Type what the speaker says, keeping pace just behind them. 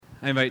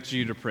I invite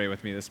you to pray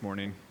with me this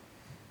morning.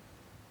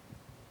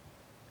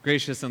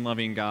 Gracious and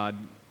loving God,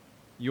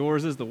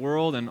 yours is the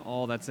world and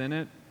all that's in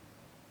it.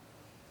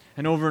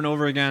 And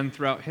over again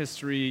throughout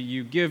history,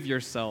 you give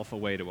yourself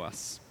away to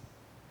us.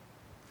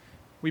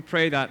 We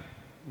pray that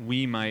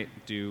we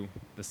might do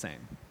the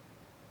same.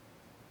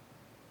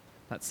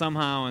 That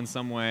somehow, in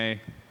some way,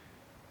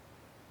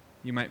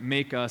 you might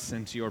make us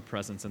into your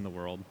presence in the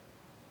world.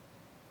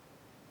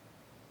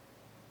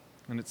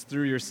 And it's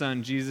through your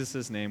Son,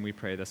 Jesus' name, we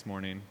pray this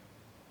morning.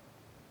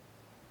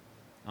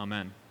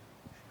 Amen.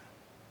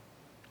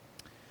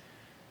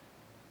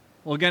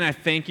 Well, again, I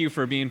thank you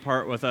for being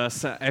part with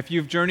us. If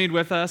you've journeyed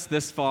with us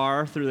this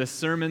far through this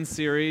sermon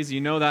series, you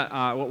know that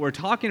what we're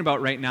talking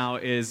about right now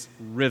is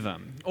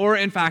rhythm, or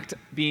in fact,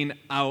 being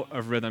out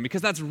of rhythm,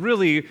 because that's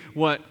really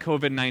what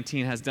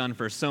COVID-19 has done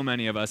for so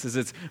many of us, is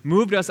it's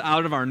moved us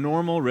out of our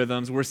normal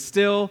rhythms.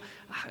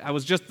 I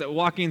was just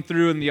walking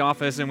through in the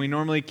office, and we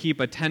normally keep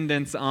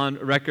attendance on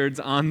records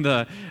on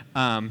the,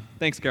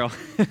 thanks, Carol.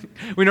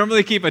 We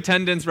normally keep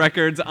attendance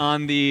records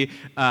on the,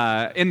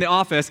 in the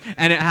office,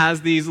 and it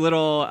has these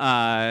little,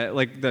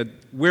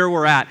 where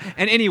we're at.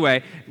 And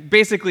anyway,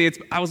 basically,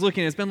 I was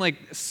looking, it's been like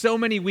so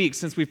many weeks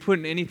since we've put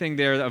in anything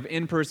there of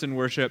in-person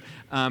worship,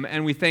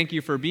 and we thank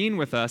you for being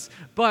with us.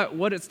 But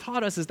what it's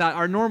taught us is that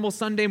our normal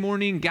Sunday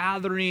morning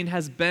gathering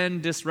has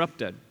been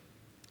disrupted.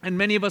 And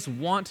many of us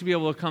want to be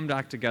able to come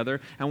back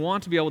together and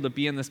want to be able to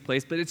be in this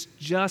place, but it's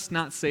just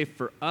not safe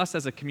for us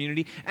as a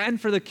community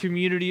and for the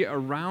community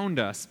around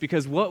us,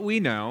 because what we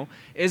know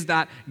is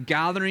that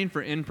gathering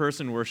for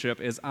in-person worship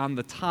is on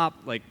the top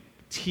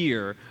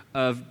tier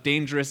of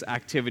dangerous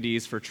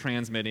activities for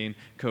transmitting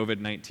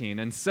COVID-19.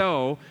 And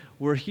so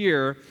we're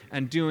here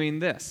and doing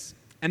this.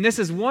 And this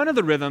is one of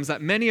the rhythms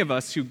that many of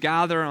us who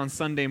gather on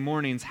Sunday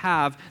mornings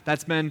have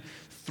that's been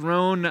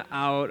thrown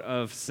out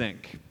of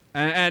sync.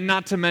 And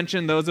not to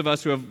mention those of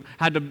us who have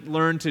had to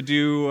learn to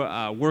do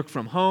work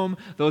from home,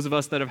 those of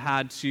us that have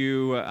had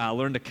to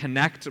learn to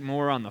connect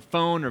more on the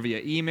phone or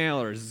via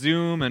email or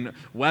Zoom and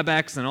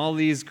WebEx and all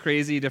these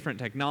crazy different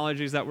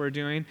technologies that we're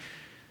doing.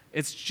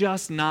 It's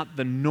just not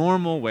the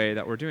normal way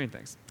that we're doing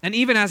things. And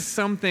even as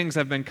some things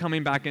have been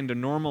coming back into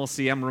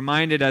normalcy, I'm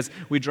reminded as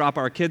we drop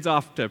our kids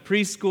off to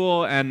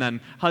preschool, and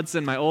then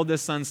Hudson, my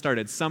oldest son,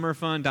 started summer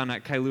fun down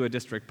at Kailua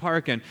District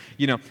Park, and,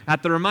 I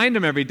have to remind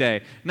him every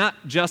day, not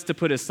just to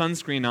put his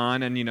sunscreen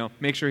on and,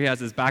 make sure he has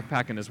his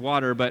backpack and his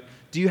water, but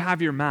do you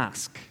have your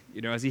mask?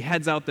 As he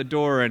heads out the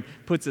door and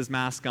puts his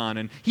mask on.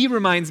 And he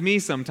reminds me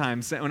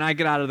sometimes when I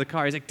get out of the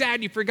car, he's like,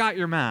 "Dad, you forgot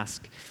your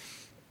mask."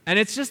 And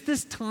it's just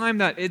this time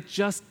that it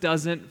just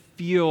doesn't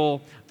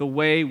feel the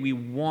way we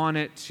want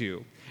it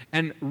to.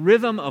 And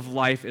rhythm of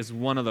life is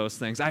one of those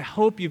things. I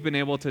hope you've been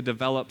able to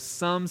develop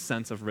some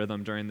sense of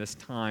rhythm during this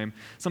time,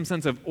 some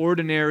sense of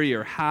ordinary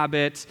or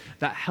habit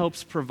that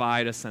helps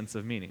provide a sense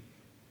of meaning.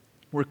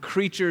 We're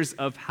creatures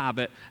of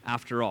habit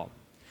after all.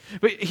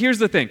 But here's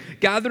the thing.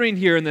 Gathering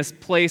here in this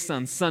place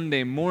on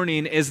Sunday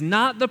morning is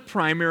not the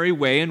primary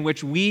way in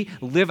which we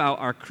live out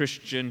our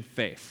Christian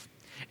faith.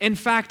 In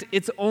fact,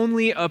 it's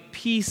only a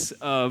piece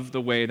of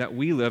the way that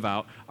we live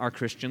out our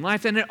Christian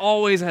life, and it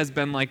always has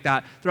been like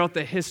that throughout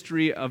the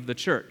history of the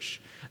church,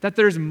 that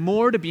there's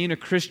more to being a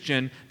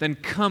Christian than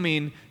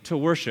coming to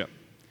worship.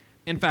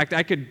 In fact,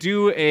 I could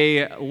do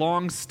a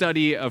long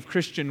study of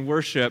Christian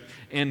worship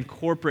in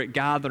corporate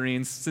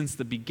gatherings since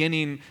the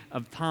beginning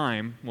of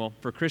time, well,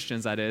 for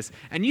Christians that is,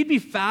 and you'd be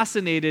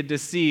fascinated to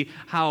see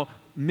how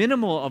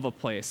minimal of a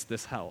place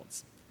this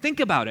holds. Think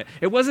about it.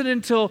 It wasn't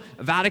until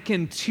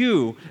Vatican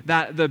II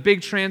that the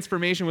big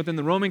transformation within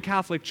the Roman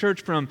Catholic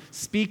Church from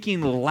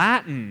speaking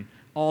Latin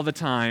all the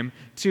time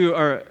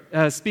to,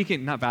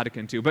 speaking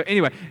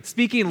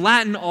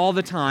Latin all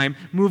the time,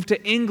 moved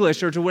to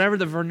English or to whatever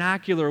the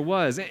vernacular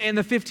was. In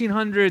the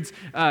 1500s,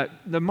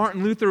 the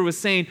Martin Luther was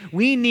saying,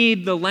 we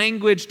need the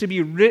language to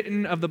be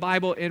written of the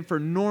Bible and for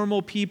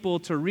normal people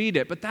to read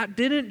it. But that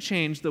didn't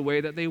change the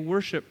way that they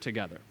worship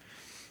together.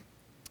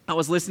 I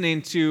was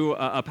listening to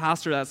a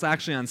pastor that's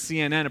actually on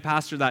CNN, a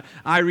pastor that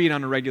I read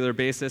on a regular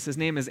basis. His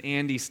name is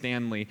Andy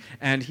Stanley,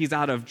 and he's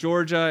out of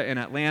Georgia in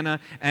Atlanta.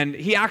 And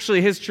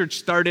his church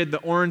started the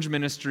Orange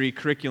Ministry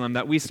curriculum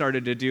that we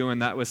started to do,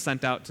 and that was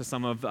sent out to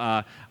some of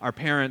our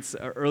parents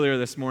earlier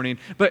this morning.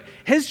 But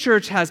his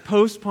church has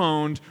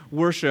postponed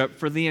worship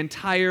for the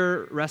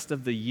entire rest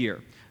of the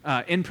year,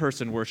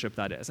 in-person worship,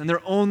 that is, and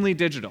they're only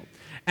digital.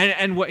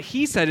 And what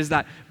he said is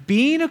that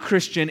being a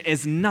Christian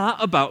is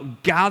not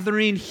about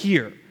gathering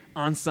here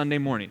on Sunday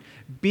morning.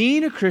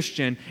 Being a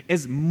Christian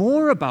is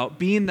more about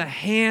being the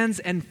hands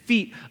and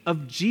feet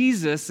of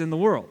Jesus in the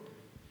world.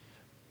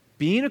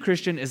 Being a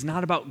Christian is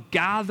not about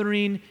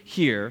gathering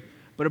here,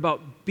 but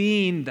about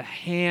being the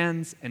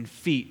hands and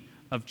feet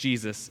of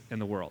Jesus in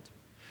the world.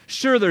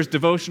 Sure, there's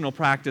devotional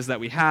practice that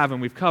we have,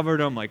 and we've covered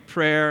them like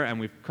prayer, and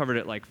we've covered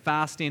it like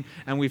fasting,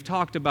 and we've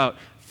talked about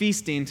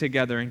feasting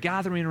together and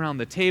gathering around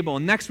the table.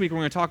 And next week, we're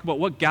going to talk about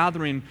what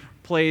gathering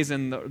plays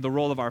in the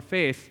role of our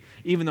faith,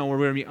 even though we're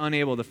going to be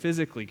unable to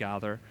physically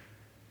gather.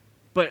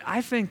 But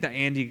I think that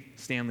Andy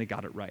Stanley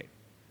got it right.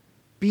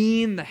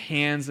 Being the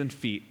hands and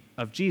feet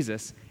of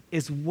Jesus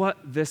is what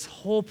this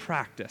whole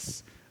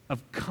practice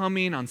of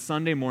coming on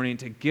Sunday morning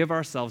to give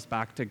ourselves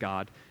back to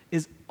God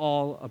is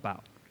all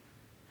about.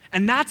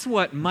 And that's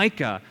what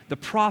Micah, the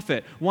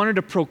prophet, wanted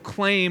to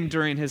proclaim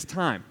during his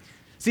time.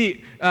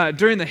 See,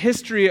 during the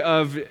history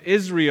of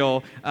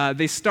Israel,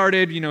 they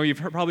started,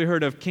 you've probably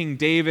heard of King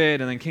David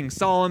and then King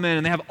Solomon,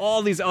 and they have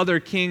all these other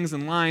kings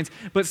and lines.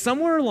 But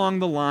somewhere along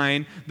the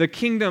line, the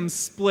kingdom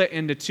split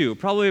into two,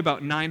 probably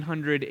about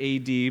 900 AD,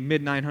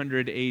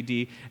 mid-900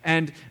 AD.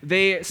 And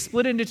they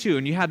split into two,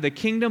 and you had the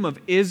kingdom of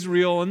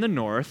Israel in the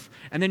north,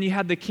 and then you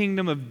had the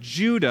kingdom of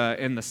Judah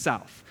in the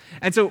south.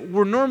 And so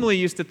we're normally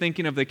used to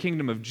thinking of the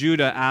kingdom of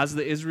Judah as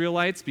the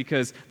Israelites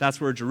because that's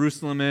where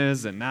Jerusalem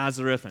is and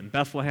Nazareth and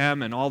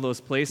Bethlehem and all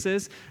those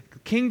places. The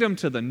kingdom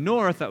to the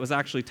north that was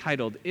actually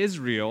titled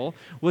Israel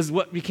was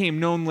what became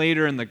known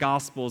later in the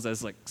Gospels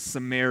as like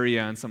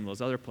Samaria and some of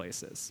those other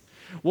places.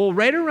 Well,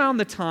 right around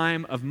the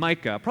time of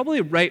Micah,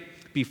 probably right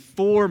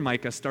before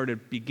Micah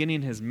started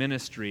beginning his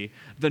ministry,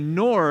 the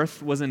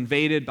north was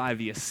invaded by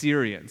the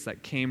Assyrians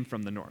that came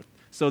from the north.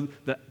 So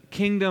the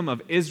kingdom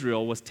of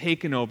Israel was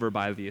taken over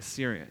by the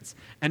Assyrians,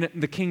 and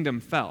the kingdom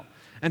fell.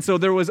 And so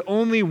there was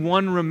only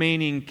one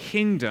remaining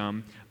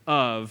kingdom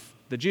of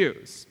the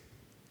Jews.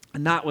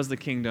 And that was the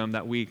kingdom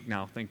that we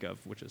now think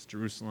of, which is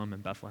Jerusalem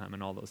and Bethlehem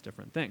and all those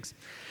different things.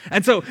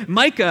 And so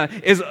Micah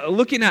is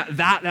looking at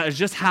that has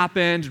just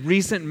happened,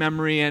 recent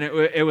memory, and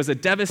it was a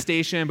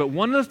devastation. But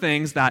one of the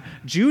things that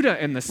Judah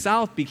in the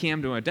south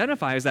began to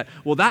identify is that,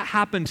 well, that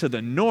happened to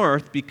the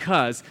north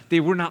because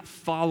they were not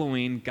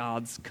following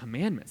God's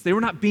commandments. They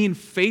were not being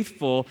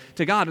faithful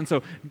to God. And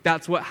so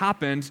that's what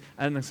happened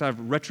in the sort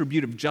of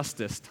retributive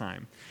justice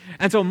time.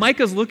 And so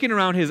Micah's looking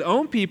around his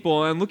own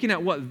people and looking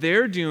at what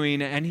they're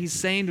doing, and he's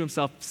saying to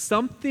himself,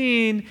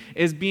 something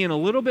is being a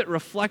little bit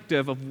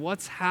reflective of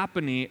what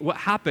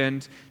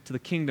happened to the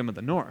kingdom of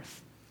the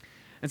north.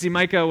 And see,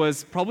 Micah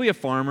was probably a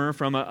farmer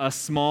from a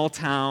small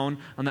town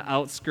on the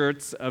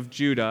outskirts of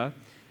Judah,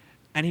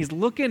 and he's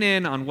looking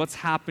in on what's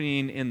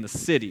happening in the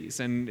cities.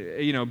 And,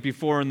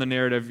 before in the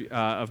narrative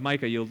of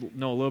Micah, you'll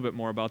know a little bit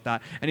more about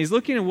that. And he's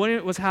looking at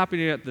what was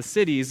happening at the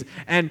cities,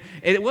 and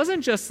it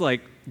wasn't just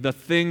like the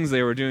things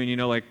they were doing,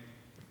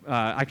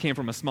 I came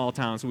from a small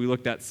town, so we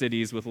looked at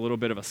cities with a little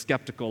bit of a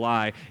skeptical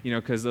eye,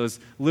 because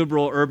those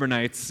liberal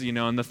urbanites,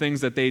 and the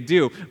things that they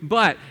do.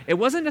 But it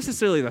wasn't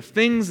necessarily the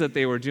things that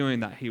they were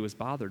doing that he was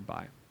bothered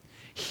by.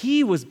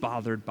 He was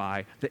bothered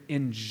by the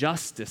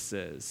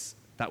injustices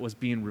that was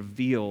being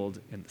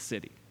revealed in the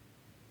city.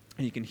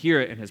 And you can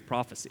hear it in his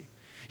prophecy.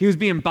 He was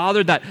being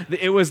bothered that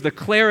it was the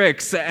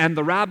clerics and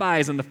the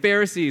rabbis and the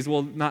Pharisees.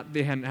 Well,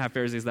 they hadn't had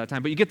Pharisees at that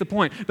time, but you get the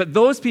point. But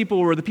those people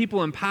were the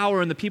people in power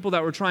and the people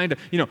that were trying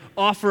to,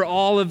 offer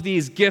all of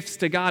these gifts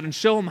to God and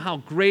show him how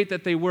great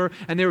that they were.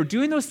 And they were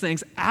doing those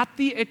things at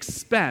the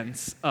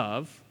expense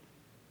of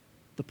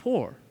the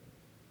poor.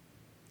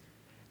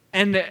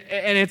 And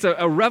it's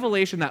a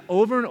revelation that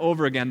over and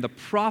over again, the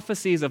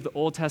prophecies of the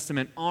Old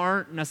Testament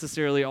aren't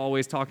necessarily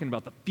always talking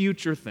about the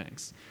future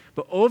things.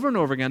 But over and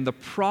over again, the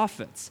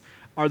prophets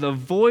are the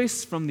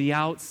voice from the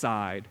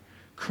outside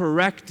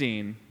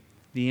correcting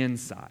the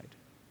inside.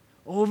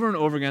 Over and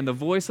over again, the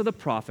voice of the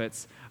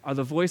prophets are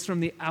the voice from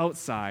the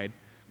outside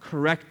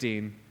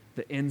correcting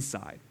the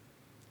inside.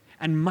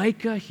 And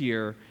Micah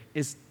here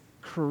is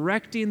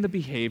correcting the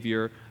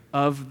behavior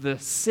of the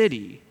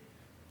city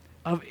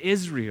of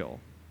Israel.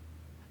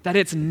 That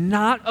it's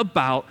not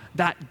about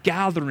that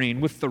gathering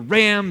with the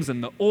rams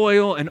and the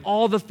oil and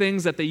all the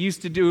things that they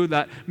used to do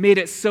that made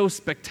it so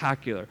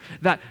spectacular.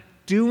 That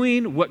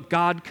doing what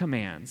God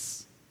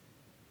commands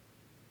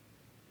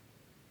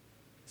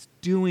is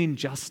doing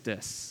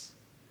justice,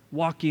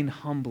 walking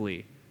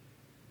humbly,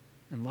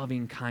 and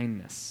loving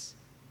kindness.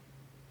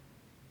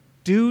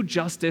 Do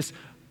justice,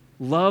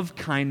 love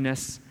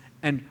kindness,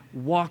 and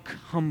walk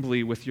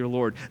humbly with your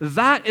Lord.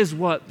 That is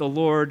what the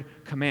Lord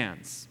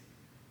commands.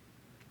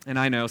 And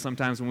I know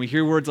sometimes when we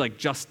hear words like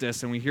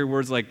justice and we hear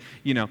words like,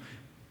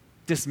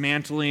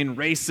 dismantling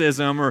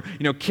racism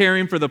or,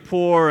 caring for the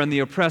poor and the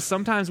oppressed,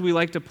 sometimes we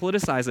like to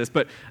politicize this.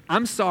 But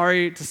I'm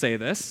sorry to say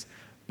this,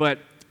 but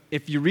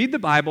if you read the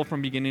Bible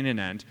from beginning and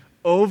end,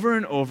 over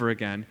and over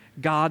again,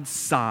 God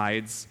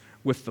sides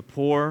with the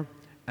poor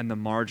and the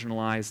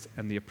marginalized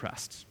and the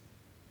oppressed.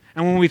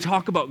 And when we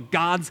talk about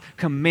God's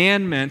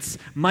commandments,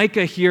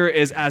 Micah here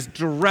is as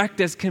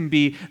direct as can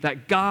be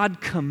that God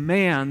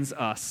commands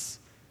us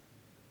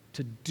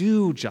to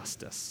do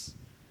justice.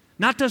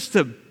 Not just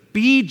to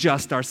be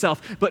just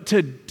ourselves, but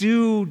to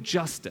do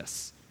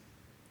justice.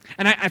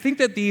 And I think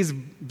that these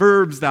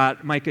verbs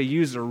that Micah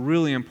used are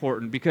really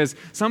important because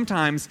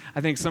sometimes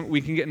I think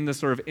we can get in this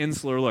sort of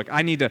insular look.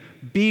 I need to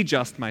be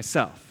just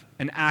myself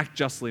and act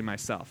justly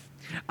myself.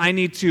 I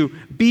need to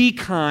be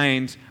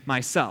kind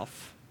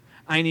myself.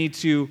 I need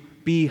to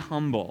be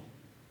humble.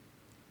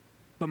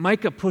 But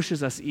Micah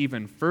pushes us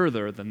even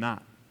further than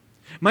that.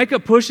 Micah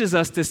pushes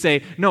us to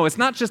say, no, it's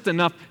not just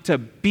enough to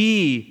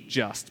be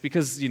just,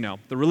 because, the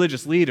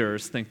religious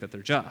leaders think that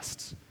they're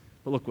just.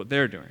 But look what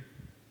they're doing.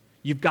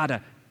 You've got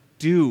to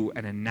do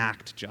and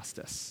enact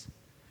justice.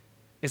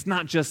 it's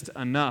not just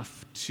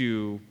enough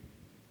to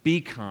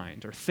be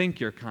kind or think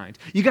you're kind.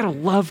 You got to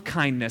love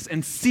kindness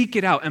and seek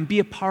it out and be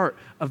a part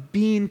of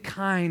being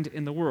kind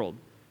in the world.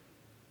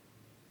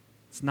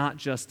 It's not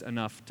just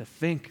enough to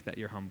think that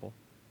you're humble,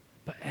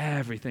 but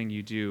everything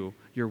you do,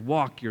 your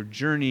walk, your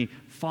journey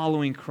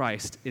following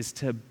Christ, is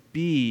to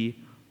be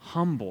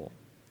humble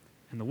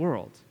in the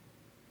world.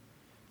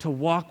 To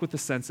walk with a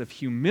sense of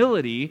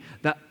humility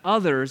that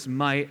others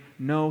might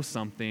know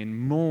something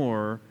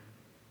more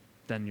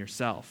than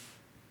yourself,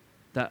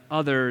 that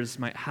others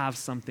might have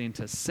something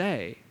to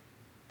say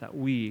that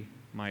we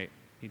might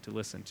need to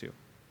listen to.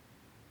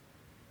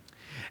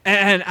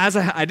 And as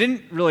I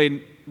didn't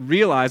really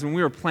realize when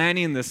we were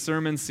planning this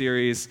sermon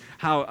series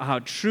how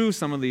true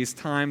some of these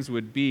times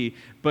would be,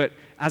 but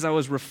as I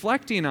was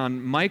reflecting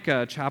on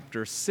Micah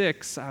chapter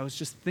 6, I was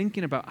just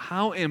thinking about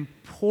how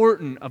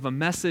important of a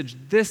message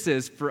this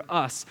is for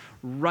us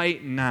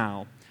right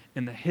now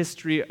in the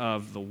history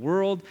of the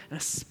world, and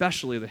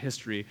especially the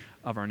history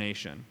of our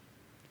nation.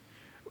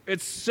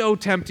 It's so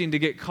tempting to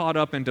get caught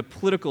up into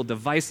political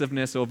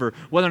divisiveness over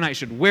whether or not you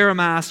should wear a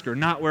mask or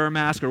not wear a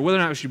mask, or whether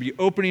or not we should be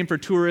opening for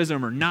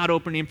tourism or not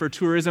opening for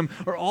tourism,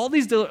 or all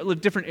these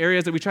different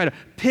areas that we try to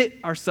pit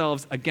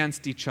ourselves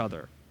against each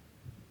other.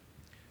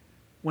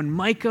 When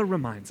Micah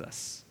reminds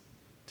us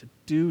to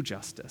do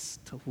justice,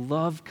 to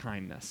love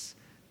kindness,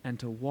 and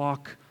to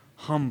walk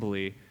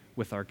humbly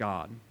with our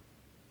God.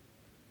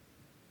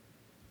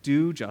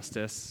 Do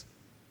justice,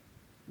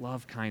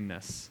 love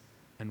kindness,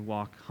 and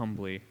walk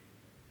humbly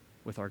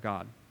with our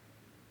God.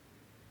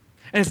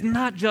 And it's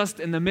not just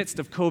in the midst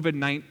of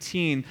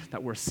COVID-19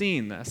 that we're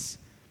seeing this,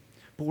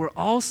 but we're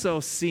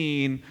also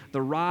seeing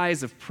the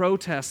rise of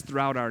protests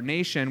throughout our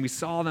nation. We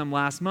saw them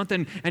last month,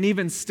 and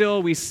even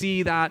still we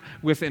see that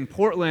within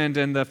Portland,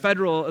 and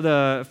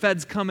the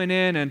feds coming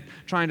in and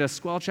trying to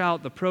squelch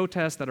out the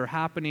protests that are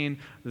happening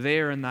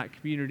there in that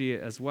community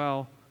as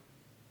well.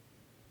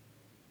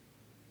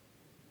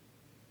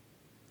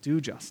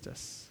 Do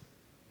justice,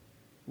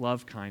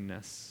 love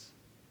kindness,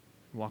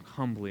 walk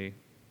humbly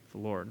with the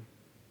Lord.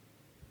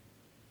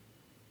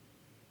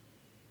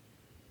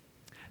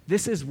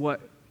 This is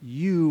what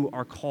you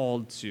are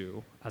called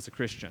to as a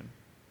Christian.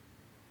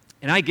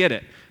 And I get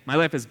it. My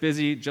life is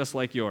busy just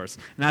like yours.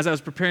 And as I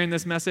was preparing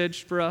this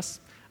message for us,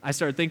 I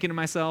started thinking to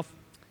myself,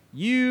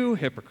 you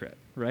hypocrite,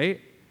 right?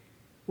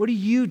 What do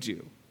you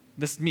do?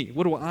 This is me.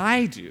 What do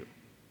I do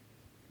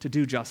to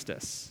do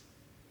justice?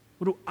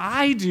 What do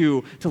I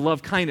do to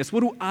love kindness? What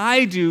do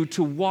I do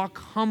to walk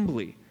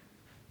humbly?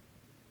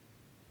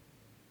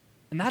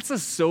 And that's a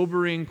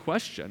sobering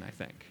question, I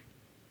think.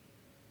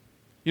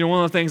 You know,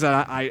 one of the things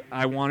that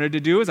I wanted to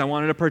do is I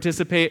wanted to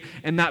participate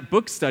in that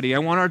book study. I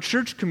want our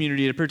church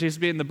community to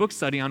participate in the book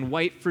study on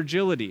white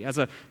fragility. As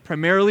a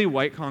primarily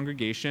white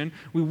congregation,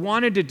 we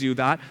wanted to do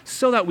that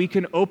so that we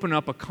can open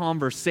up a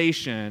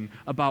conversation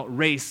about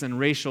race and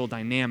racial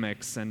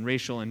dynamics and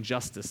racial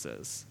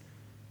injustices.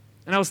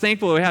 And I was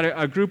thankful we had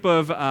a group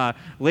of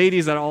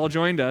ladies that all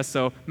joined us.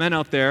 So men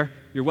out there,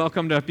 you're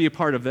welcome to be a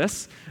part of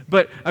this.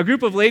 But a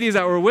group of ladies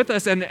that were with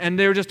us, and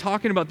they were just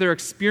talking about their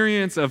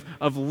experience of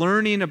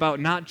learning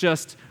about not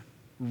just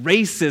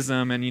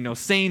racism and,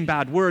 saying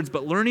bad words,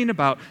 but learning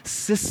about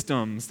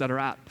systems that are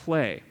at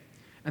play.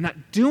 And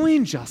that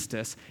doing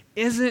justice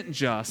isn't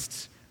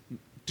just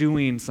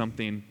doing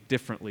something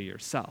differently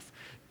yourself.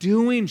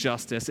 Doing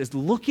justice is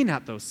looking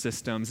at those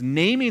systems,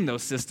 naming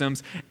those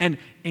systems, and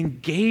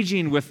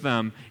engaging with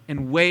them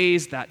in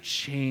ways that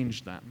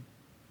change them.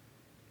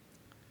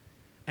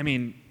 I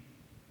mean,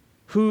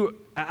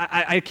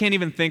 I can't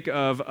even think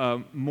of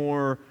a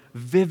more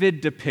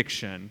vivid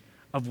depiction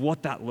of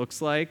what that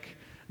looks like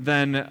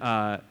than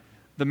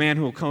the man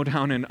who will go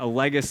down in a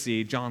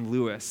legacy, John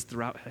Lewis,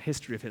 throughout the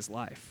history of his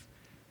life,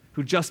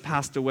 who just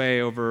passed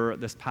away over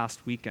this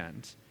past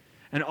weekend.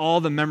 And all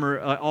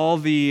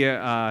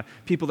the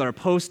people that are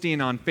posting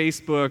on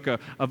Facebook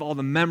of all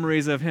the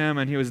memories of him,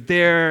 and he was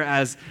there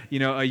as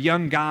a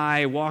young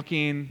guy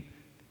walking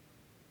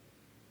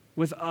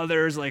with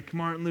others like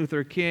Martin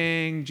Luther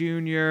King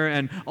Jr.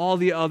 and all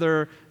the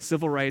other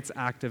civil rights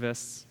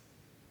activists.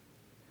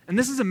 And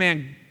this is a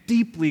man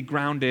deeply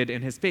grounded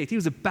in his faith. He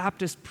was a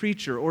Baptist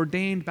preacher,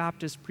 ordained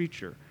Baptist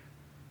preacher.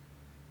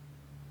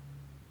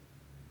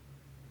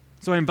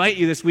 So I invite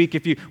you this week,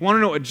 if you want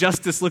to know what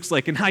justice looks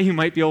like and how you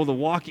might be able to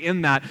walk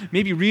in that,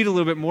 maybe read a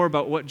little bit more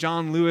about what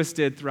John Lewis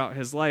did throughout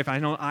his life. I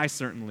know I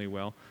certainly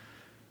will.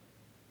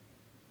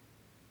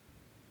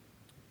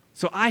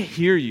 So I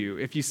hear you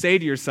if you say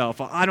to yourself,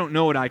 well, I don't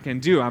know what I can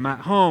do. I'm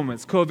at home.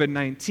 It's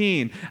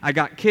COVID-19. I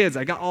got kids.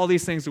 I got all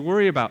these things to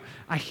worry about.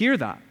 I hear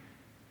that,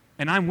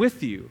 and I'm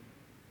with you.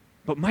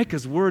 But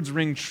Micah's words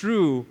ring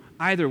true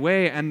either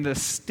way, and the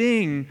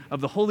sting of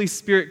the Holy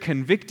Spirit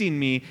convicting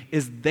me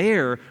is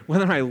there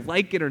whether I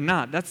like it or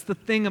not. That's the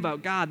thing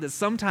about God, that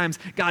sometimes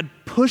God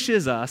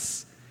pushes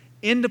us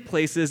into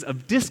places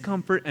of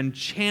discomfort and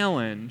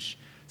challenge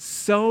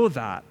so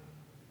that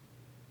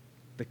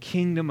the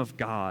kingdom of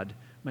God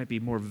might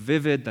be more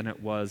vivid than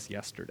it was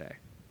yesterday.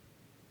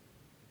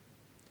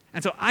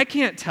 And so I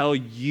can't tell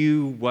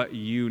you what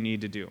you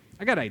need to do.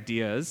 I got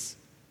ideas.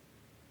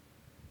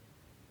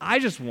 I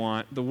just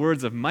want the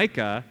words of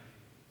Micah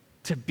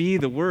to be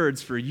the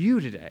words for you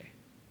today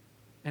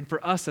and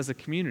for us as a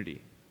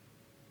community.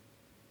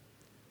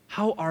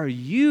 How are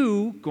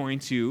you going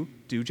to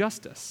do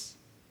justice?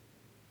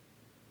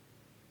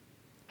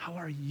 How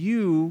are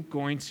you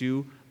going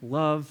to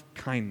love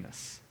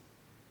kindness?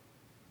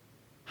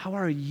 How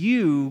are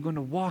you going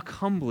to walk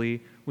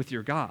humbly with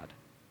your God?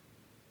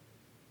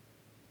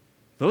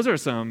 Those are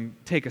some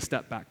take a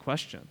step back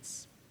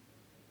questions.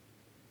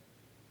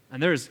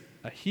 And there's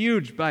a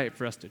huge bite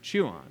for us to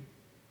chew on.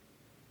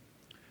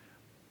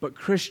 But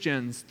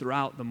Christians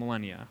throughout the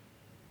millennia,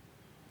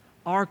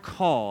 our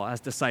call as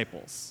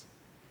disciples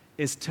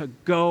is to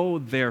go,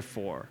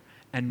 therefore,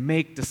 and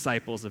make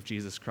disciples of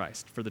Jesus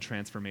Christ for the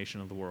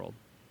transformation of the world.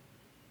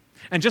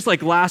 And just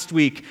like last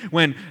week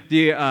when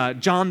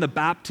John the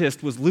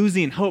Baptist was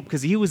losing hope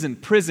because he was in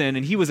prison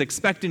and he was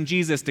expecting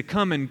Jesus to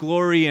come in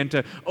glory and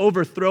to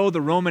overthrow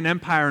the Roman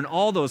Empire and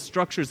all those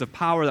structures of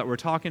power that we're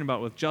talking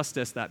about with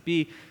justice that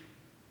be,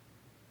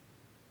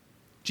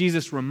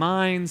 Jesus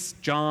reminds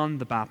John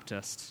the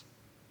Baptist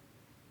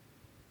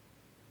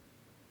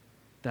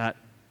that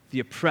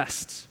the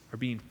oppressed are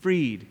being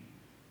freed,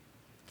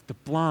 that the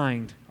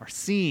blind are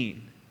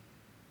seeing.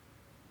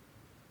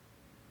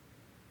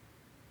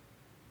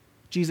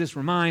 Jesus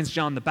reminds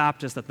John the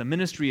Baptist that the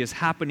ministry is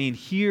happening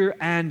here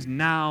and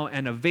now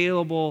and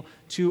available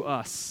to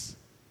us.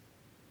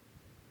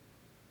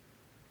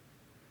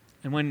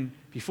 And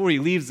before he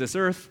leaves this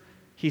earth,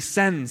 he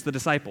sends the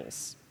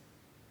disciples.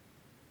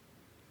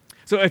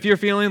 So if you're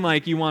feeling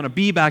like you want to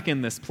be back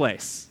in this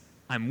place,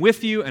 I'm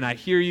with you and I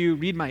hear you,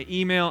 read my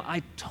email,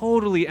 I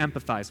totally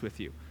empathize with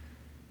you.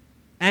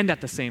 And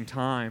at the same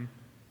time,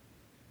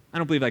 I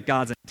don't believe that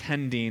God's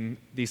intending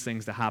these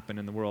things to happen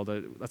in the world.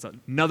 That's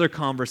another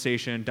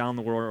conversation down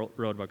the road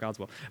about God's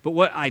will. But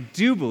what I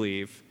do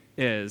believe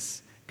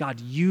is God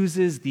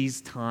uses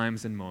these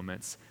times and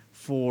moments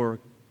for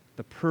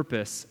the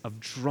purpose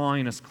of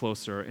drawing us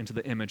closer into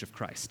the image of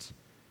Christ.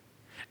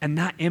 And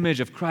that image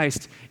of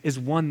Christ is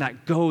one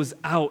that goes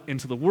out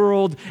into the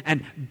world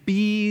and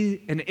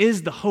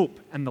is the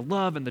hope and the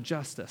love and the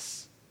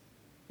justice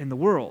in the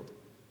world.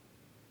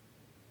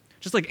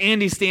 Just like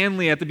Andy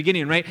Stanley at the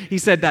beginning, right? He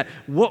said that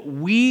what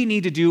we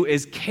need to do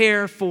is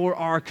care for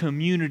our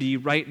community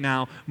right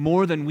now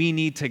more than we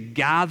need to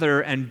gather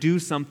and do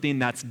something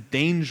that's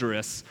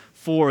dangerous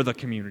for the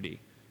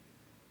community.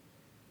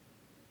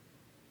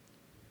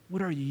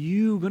 What are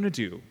you going to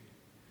do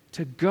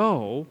to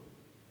go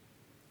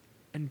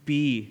and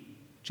be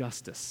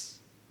justice,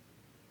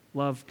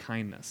 love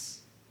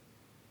kindness?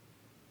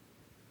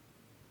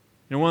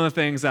 You know, one of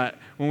the things that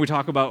when we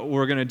talk about what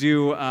we're going to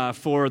do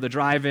for the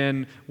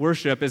drive-in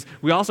worship is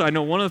I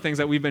know one of the things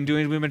that we've been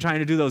doing, we've been trying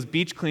to do those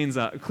beach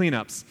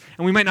cleanups.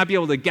 And we might not be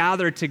able to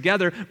gather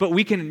together, but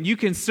you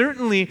can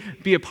certainly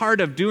be a part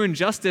of doing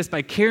justice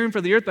by caring for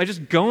the earth, by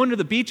just going to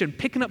the beach and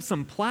picking up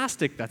some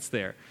plastic that's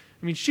there.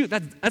 I mean, shoot,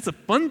 that's a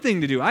fun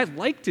thing to do. I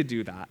like to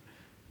do that.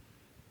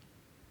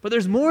 But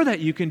there's more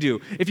that you can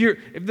do.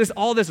 If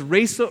all this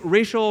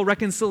racial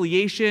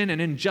reconciliation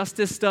and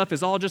injustice stuff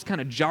is all just kind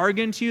of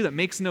jargon to you that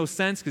makes no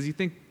sense because you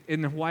think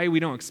in Hawaii we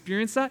don't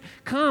experience that,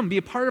 come be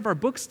a part of our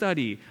book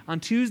study on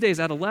Tuesdays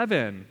at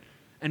 11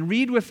 and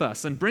read with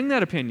us and bring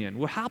that opinion.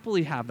 We'll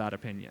happily have that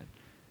opinion.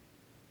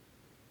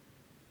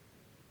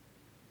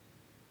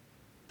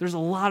 There's a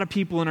lot of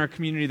people in our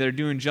community that are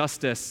doing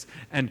justice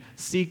and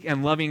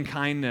loving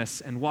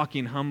kindness and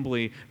walking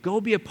humbly. Go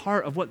be a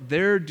part of what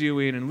they're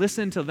doing and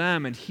listen to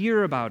them and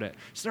hear about it.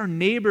 Just our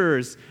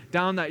neighbors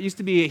down that used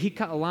to be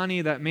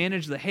Hika'alani that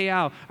managed the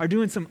heiau are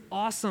doing some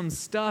awesome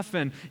stuff,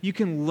 and you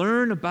can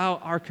learn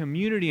about our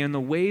community and the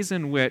ways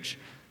in which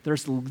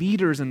there's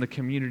leaders in the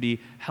community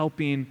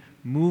helping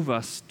move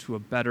us to a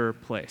better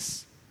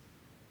place.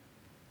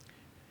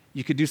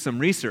 You could do some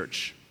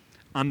research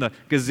on the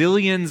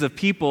gazillions of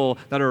people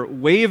that are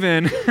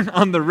waving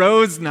on the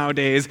roads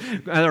nowadays,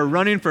 that are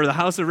running for the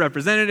House of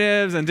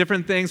Representatives and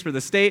different things for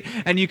the state,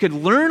 and you could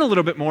learn a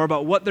little bit more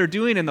about what they're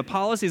doing and the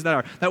policies that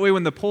are. That way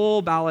when the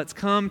poll ballots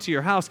come to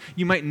your house,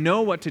 you might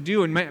know what to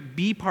do and might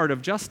be part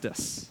of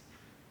justice.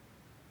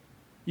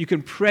 You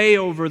can pray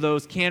over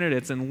those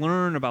candidates and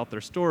learn about their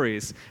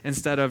stories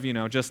instead of,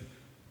 just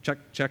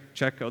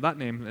check, oh, that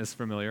name is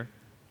familiar.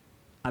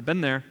 I've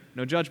been there,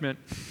 no judgment.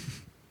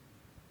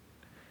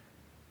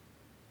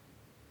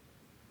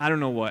 I don't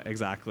know what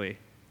exactly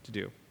to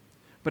do,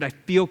 but I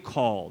feel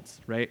called,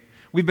 right?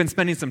 We've been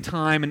spending some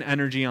time and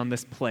energy on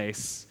this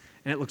place,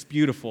 and it looks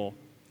beautiful.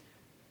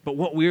 But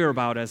what we're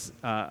about as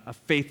a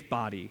faith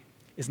body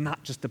is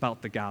not just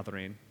about the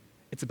gathering.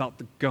 It's about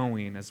the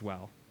going as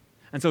well.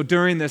 And so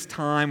during this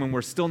time when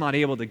we're still not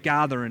able to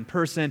gather in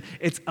person,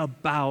 it's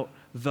about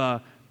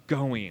the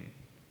going.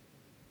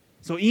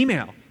 So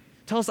email,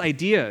 tell us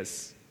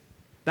ideas.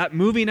 That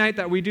movie night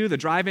that we do, the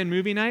drive-in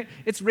movie night,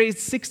 it's raised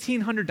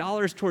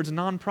 $1,600 towards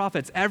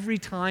nonprofits every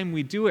time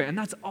we do it. And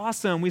that's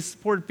awesome. We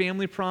support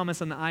Family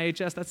Promise and the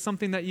IHS. That's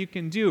something that you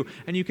can do.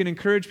 And you can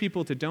encourage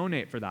people to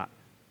donate for that.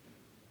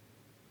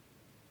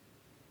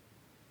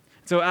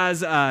 So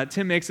as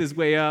Tim makes his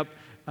way up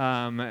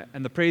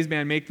and the praise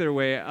band make their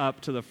way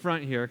up to the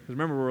front here, because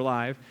remember we're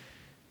live,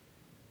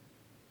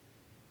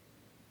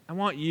 I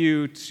want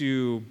you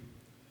to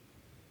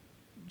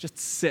just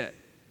sit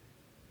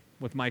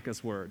with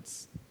Micah's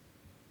words.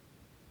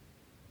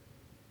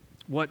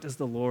 What does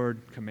the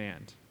Lord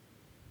command?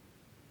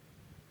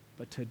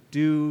 But to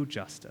do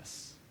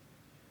justice,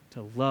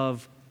 to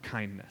love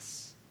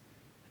kindness,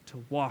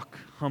 to walk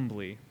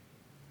humbly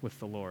with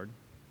the Lord.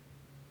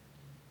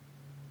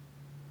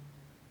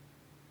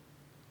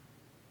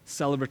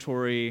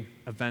 Celebratory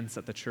events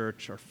at the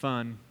church are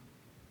fun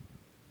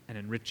and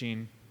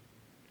enriching.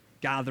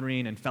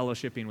 Gathering and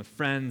fellowshipping with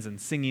friends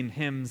and singing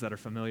hymns that are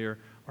familiar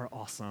are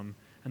awesome,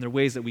 and they're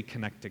ways that we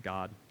connect to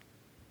God.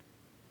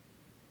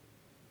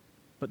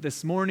 But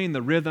this morning,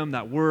 the rhythm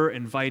that we're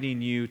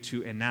inviting you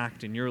to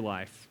enact in your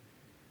life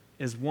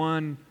is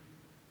one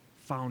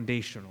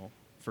foundational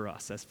for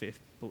us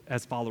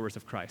as followers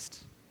of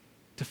Christ,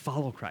 to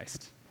follow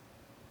Christ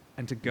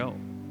and to go.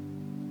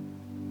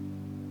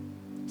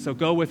 So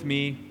go with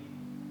me.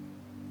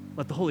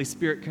 Let the Holy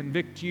Spirit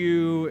convict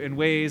you in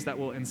ways that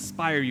will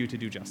inspire you to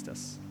do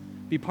justice.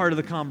 Be part of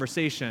the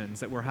conversations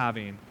that we're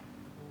having.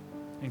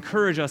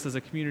 Encourage us as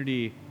a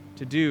community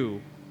to do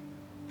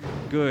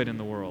good in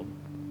the world.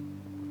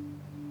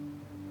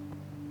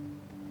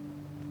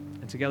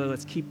 And together,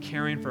 let's keep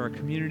caring for our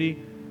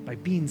community by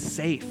being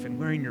safe and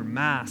wearing your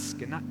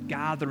mask and not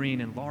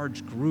gathering in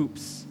large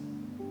groups.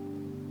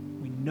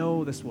 We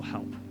know this will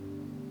help.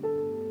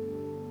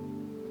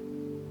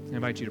 I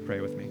invite you to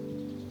pray with me.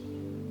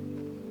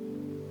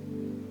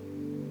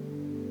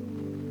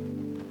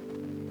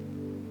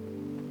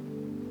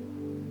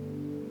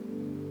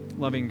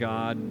 Loving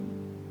God,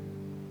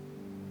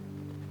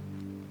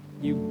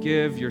 you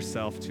give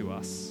yourself to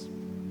us.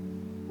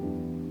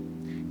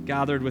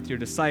 Gathered with your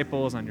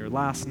disciples on your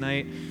last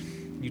night,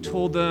 you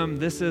told them,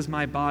 "This is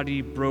my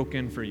body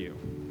broken for you.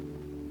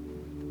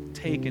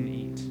 Take and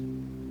eat."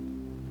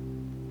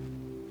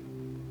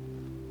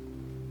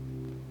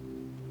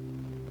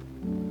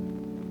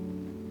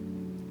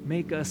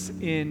 Make us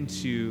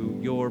into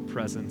your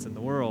presence in the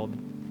world,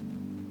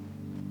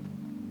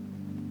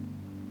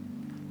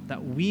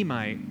 that we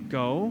might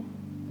go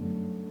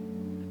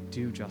and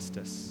do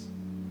justice.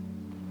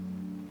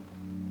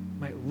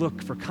 Might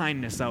look for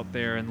kindness out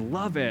there and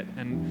love it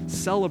and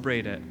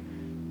celebrate it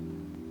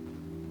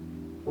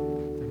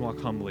and walk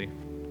humbly.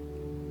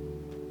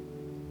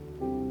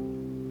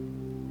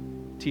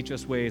 Teach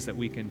us ways that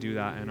we can do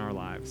that in our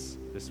lives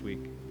this week.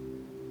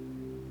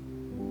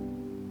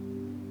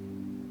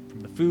 From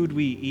the food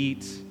we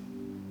eat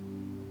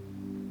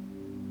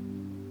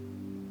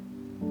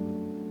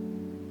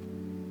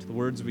the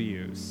words we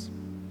use.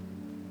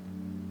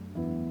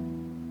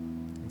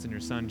 It's in your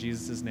Son,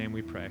 Jesus' name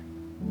we pray.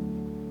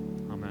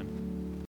 Amen.